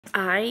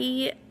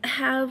I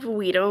have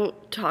We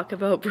Don't Talk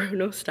About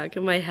Bruno stuck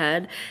in my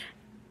head,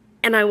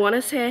 and I want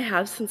to say I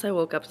have since I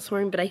woke up this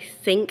morning, but I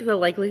think the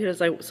likelihood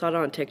is I saw it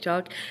on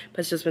TikTok, but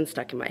it's just been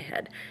stuck in my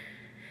head.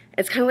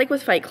 It's kind of like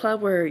with Fight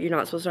Club, where you're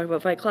not supposed to talk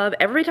about Fight Club.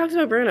 Everybody talks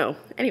about Bruno.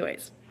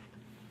 Anyways.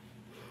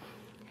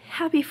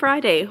 Happy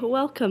Friday.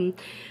 Welcome.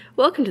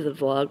 Welcome to the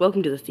vlog.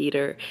 Welcome to the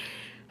theater.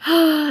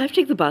 I have to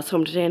take the bus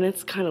home today, and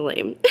it's kind of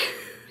lame.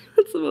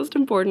 That's the most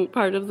important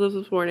part of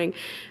this morning.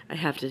 I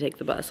have to take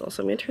the bus.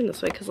 Also, I'm going to turn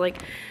this way because,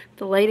 like,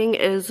 the lighting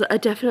is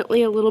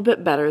definitely a little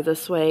bit better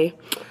this way.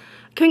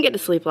 Couldn't get to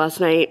sleep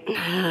last night.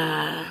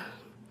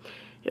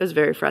 It was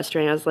very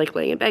frustrating. I was like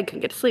laying in bed,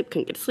 couldn't get to sleep,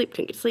 couldn't get to sleep,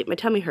 couldn't get to sleep. My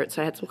tummy hurt,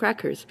 so I had some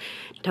crackers.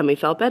 Tummy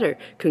felt better.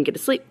 Couldn't get to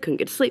sleep, couldn't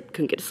get to sleep,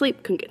 couldn't get to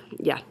sleep, couldn't get...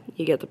 Yeah,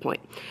 you get the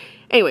point.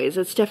 Anyways,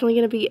 it's definitely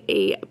going to be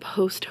a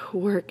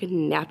post-work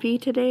nappy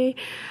today.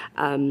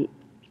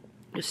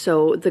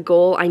 So the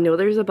goal, I know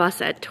there's a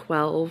bus at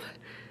 12,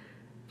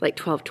 like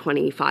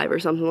 12:25 or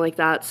something like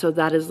that. So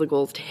that is the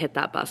goal, is to hit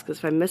that bus. Because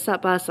if I miss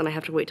that bus, then I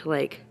have to wait till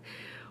like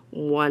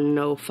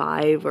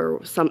 1:05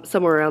 or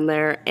somewhere around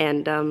there.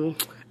 And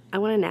I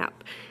want a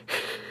nap.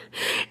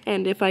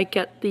 And if I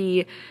get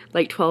the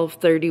like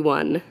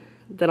 12:31,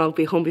 then I'll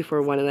be home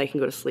before 1 and I can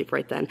go to sleep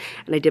right then.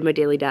 And I did my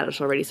daily data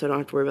already, so I don't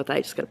have to worry about that.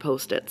 I just got to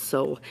post it.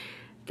 So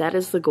that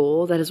is the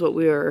goal. That is what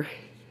we are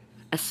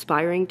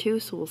aspiring to.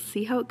 So we'll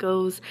see how it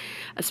goes,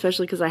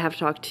 especially because I have to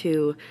talk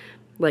to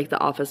like the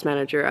office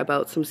manager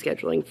about some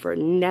scheduling for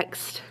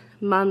next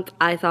month.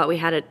 I thought we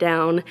had it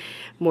down.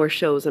 More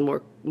shows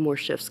and more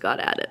shifts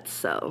got added.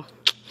 So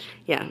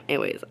yeah,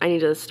 anyways, I need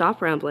to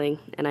stop rambling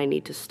and I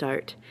need to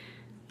start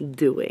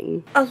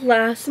doing.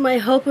 Alas, my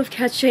hope of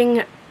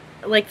catching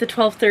like the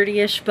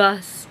 12:30-ish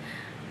bus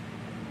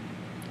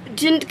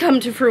didn't come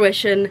to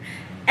fruition.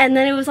 And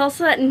then it was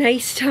also that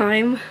nice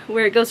time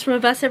where it goes from a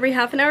bus every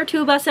half an hour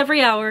to a bus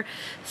every hour.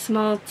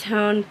 Small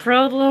town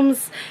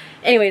problems.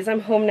 Anyways,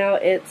 I'm home now.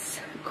 It's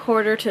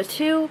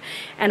 1:45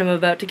 and I'm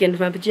about to get into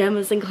my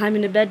pajamas and climb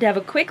into bed to have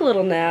a quick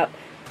little nap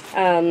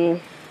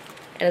and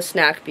a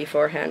snack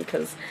beforehand,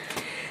 because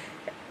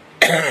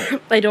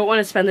I don't want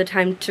to spend the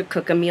time to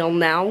cook a meal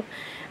now,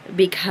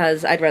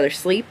 because I'd rather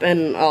sleep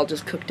and I'll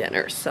just cook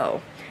dinner.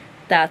 So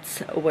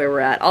that's where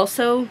we're at.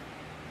 Also,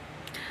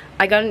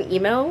 I got an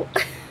email.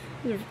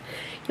 You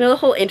know the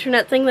whole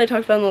internet thing that I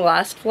talked about in the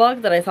last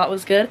vlog that I thought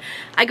was good?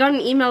 I got an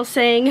email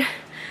saying,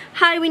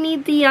 "Hi, we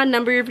need the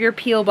number of your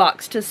P.O.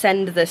 box to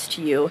send this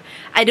to you."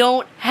 I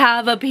don't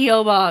have a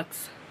P.O.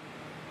 box.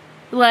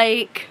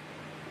 Like,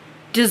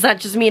 does that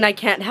just mean I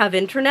can't have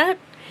internet?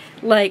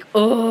 Like,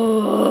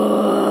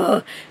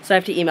 oh. So I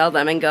have to email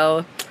them and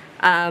go,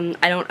 I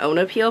don't own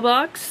a P.O.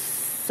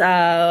 box.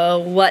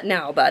 What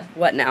now, bud?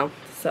 What now?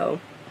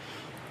 So,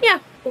 yeah.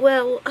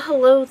 Well,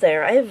 hello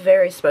there. I have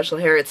very special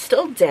hair. It's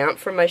still damp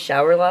from my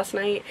shower last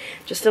night,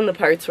 just in the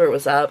parts where it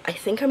was up. I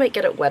think I might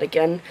get it wet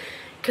again,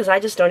 because I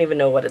just don't even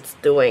know what it's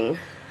doing.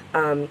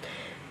 And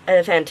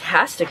a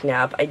fantastic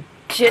nap. I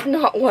did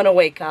not want to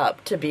wake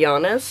up, to be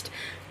honest.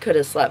 Could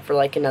have slept for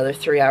like another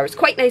 3 hours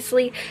quite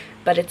nicely,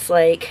 but it's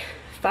like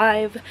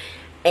 5,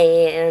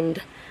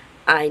 and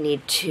I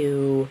need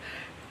to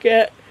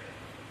get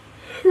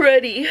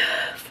ready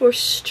for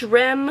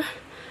Strem.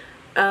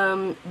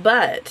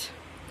 But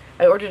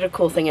I ordered a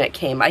cool thing and it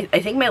came. I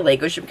think my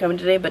Lego should be coming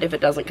today, but if it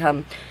doesn't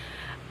come,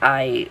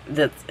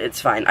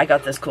 it's fine. I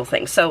got this cool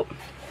thing. So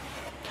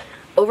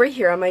over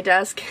here on my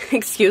desk,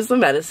 excuse the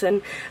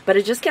medicine, but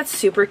it just gets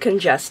super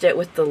congested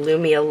with the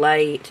Lumia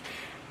light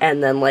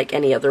and then like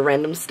any other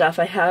random stuff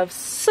I have.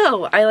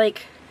 So I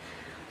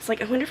was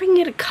like, I wonder if I can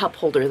get a cup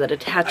holder that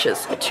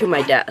attaches to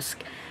my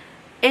desk.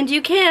 And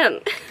you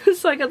can.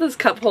 So I got this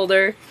cup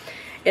holder.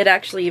 It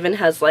actually even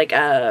has like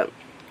a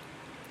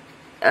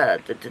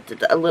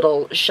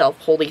little shelf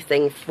holdy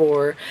thing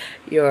for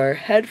your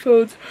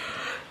headphones,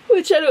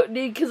 which I don't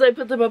need because I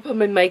put them up on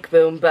my mic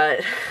boom,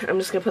 but I'm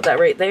just gonna put that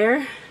right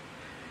there,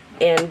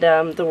 and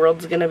the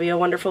world's gonna be a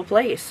wonderful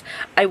place.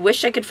 I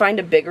wish I could find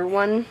a bigger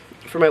one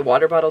for my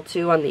water bottle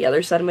too on the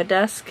other side of my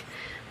desk,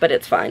 but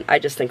it's fine. I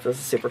just think this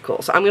is super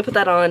cool. So I'm gonna put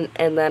that on,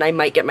 and then I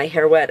might get my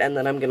hair wet, and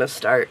then I'm gonna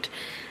start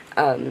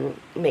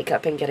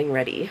makeup and getting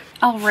ready.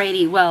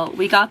 Alrighty, well,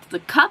 we got the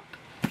cup,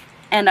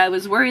 and I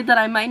was worried that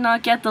I might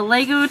not get the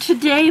Lego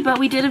today, but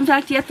we did in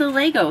fact get the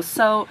Lego.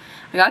 So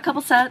I got a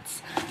couple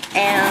sets,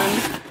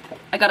 and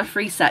I got a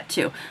free set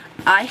too.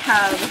 I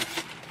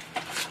have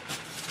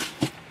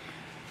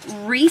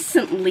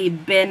recently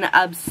been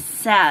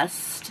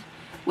obsessed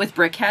with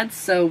brickheads,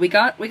 so we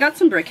got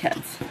some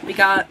brickheads. We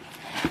got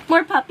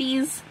more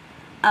puppies,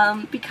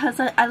 because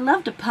I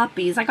loved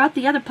puppies. I got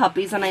the other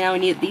puppies and I now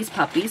needed these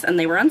puppies, and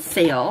they were on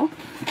sale.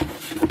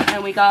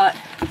 And we got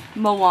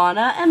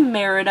Moana and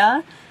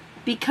Merida,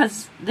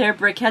 because they're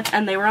brickheads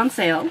and they were on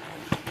sale.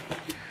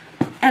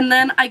 And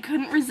then I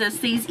couldn't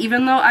resist these,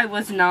 even though I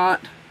was not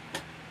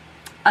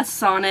a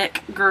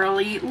Sonic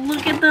girly.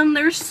 Look at them,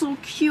 they're so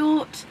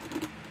cute.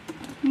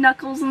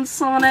 Knuckles and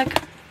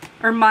Sonic,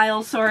 or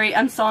Miles, sorry,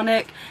 and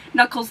Sonic.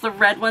 Knuckles, the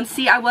red one.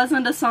 See, I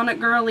wasn't a Sonic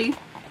girly.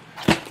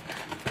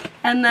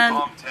 And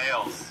then...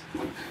 Tails.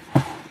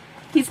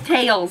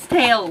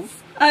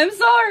 Tails. I'm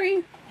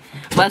sorry.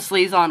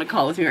 Leslie's on a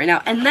call with me right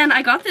now. And then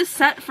I got this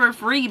set for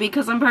free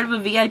because I'm part of a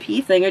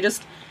VIP thing. I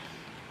just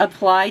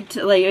applied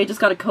to, like, I just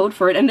got a code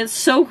for it, and it's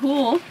so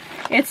cool.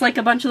 It's like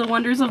a bunch of the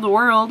wonders of the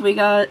world. We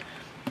got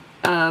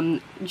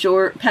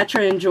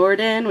Petra and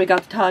Jordan, we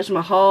got the Taj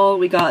Mahal,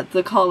 we got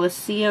the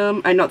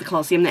Colosseum, not the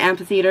Colosseum, the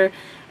amphitheater,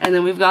 and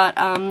then we've got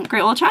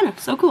Great Wall of China.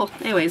 So cool.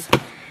 Anyways,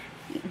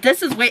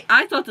 this is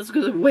I thought this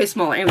was way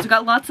smaller. Anyways, we've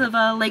got lots of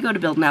Lego to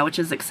build now, which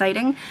is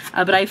exciting,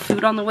 but I have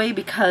food on the way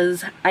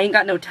because I ain't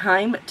got no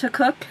time to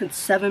cook. It's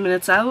 7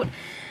 minutes out,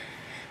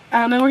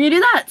 and we're gonna do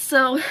that.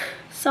 So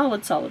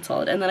solid.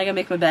 And then I gotta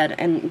make my bed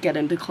and get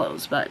into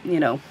clothes, but you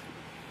know,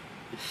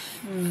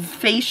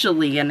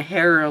 facially and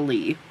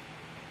hairily,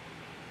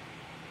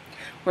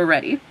 we're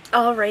ready.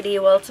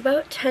 Alrighty, well, it's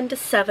about 10 to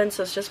 7,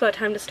 so it's just about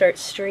time to start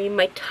stream.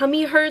 My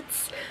tummy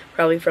hurts,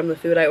 probably from the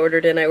food I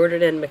ordered in. I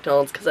ordered in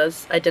McDonald's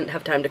because I didn't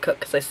have time to cook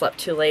because I slept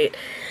too late.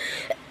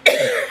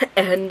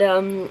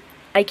 And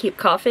I keep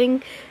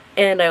coughing,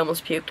 and I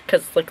almost puked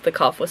because like the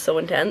cough was so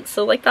intense.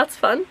 So like that's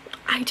fun.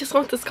 I just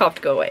want this cough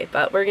to go away.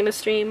 But we're gonna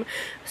stream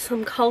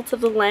some Cult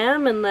of the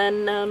Lamb and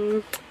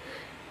then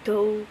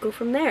go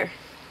from there.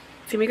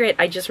 It's gonna be great.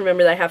 I just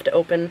remember that I have to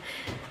open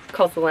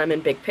Cult of the Lamb in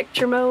big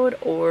picture mode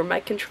or my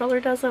controller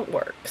doesn't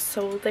work.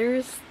 So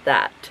there's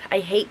that. I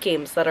hate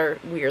games that are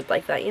weird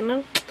like that, you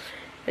know?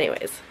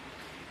 Anyways.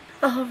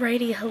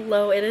 Alrighty,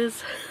 hello. It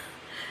is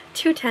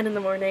 2:10 in the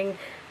morning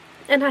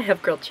and I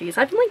have grilled cheese.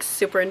 I've been like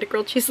super into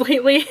grilled cheese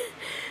lately.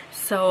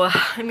 So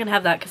I'm gonna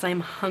have that because I'm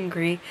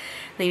hungry.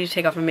 I need to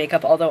take off my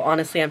makeup, although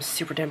honestly I'm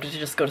super tempted to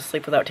just go to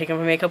sleep without taking off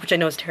my makeup, which I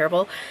know is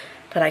terrible,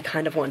 but I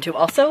kind of want to.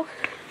 Also,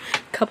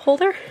 cup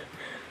holder.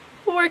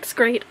 Works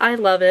great. I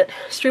love it.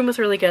 Stream was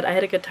really good. I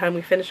had a good time.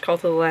 We finished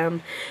Cult of the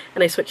Lamb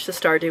and I switched to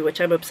Stardew,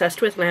 which I'm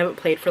obsessed with and I haven't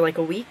played for like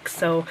a week,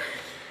 so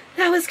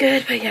that was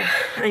good. But yeah,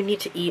 I need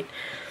to eat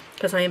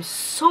because I am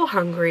so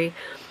hungry,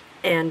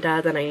 and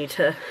then I need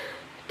to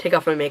take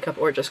off my makeup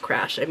or just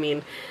crash. I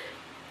mean,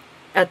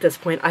 at this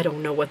point I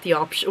don't know what the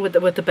option, what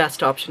the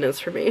best option is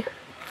for me.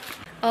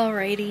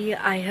 Alrighty,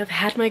 I have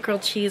had my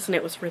grilled cheese and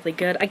it was really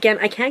good. Again,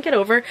 I can't get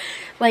over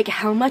like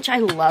how much I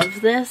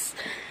love this.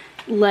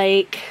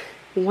 Like,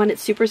 one,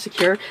 it's super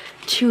secure.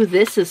 Two,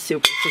 this is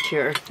super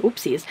secure.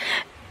 Oopsies.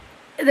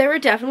 There were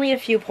definitely a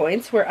few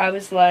points where I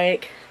was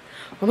like,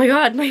 oh my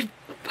god, my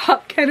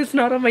pop can is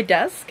not on my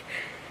desk.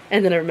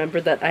 And then I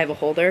remembered that I have a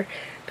holder.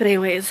 But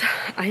anyways,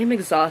 I am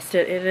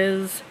exhausted. It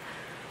is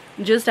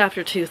just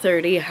after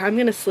 2:30. I'm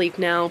gonna sleep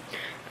now.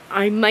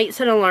 I might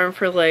set an alarm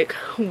for like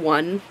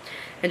 1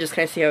 and just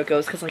kind of see how it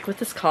goes, because like with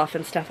this cough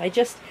and stuff, I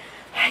just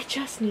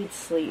need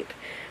sleep.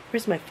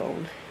 Where's my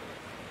phone?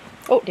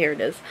 Oh, there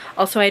it is.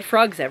 Also, I had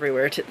frogs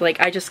everywhere.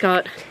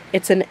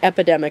 It's an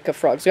epidemic of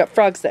frogs. We got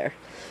frogs there.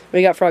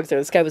 We got frogs there.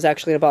 This guy was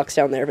actually in a box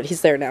down there, but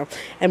he's there now.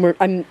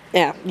 And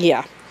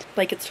yeah.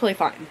 Like, it's totally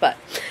fine, but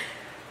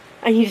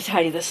I need to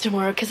tidy this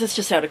tomorrow because it's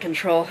just out of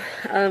control.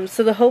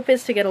 So the hope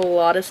is to get a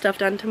lot of stuff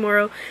done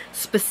tomorrow.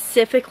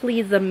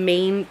 Specifically, the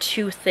main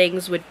 2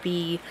 things would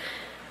be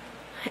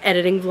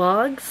editing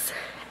vlogs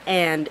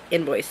and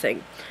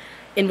invoicing.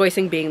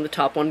 Invoicing being the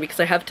top one because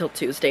I have till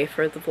Tuesday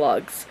for the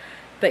vlogs.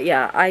 But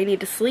yeah, I need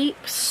to sleep.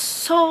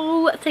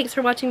 So thanks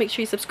for watching. Make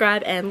sure you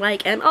subscribe and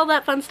like and all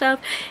that fun stuff.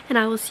 And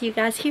I will see you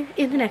guys here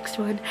in the next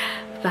one.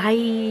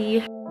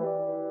 Bye.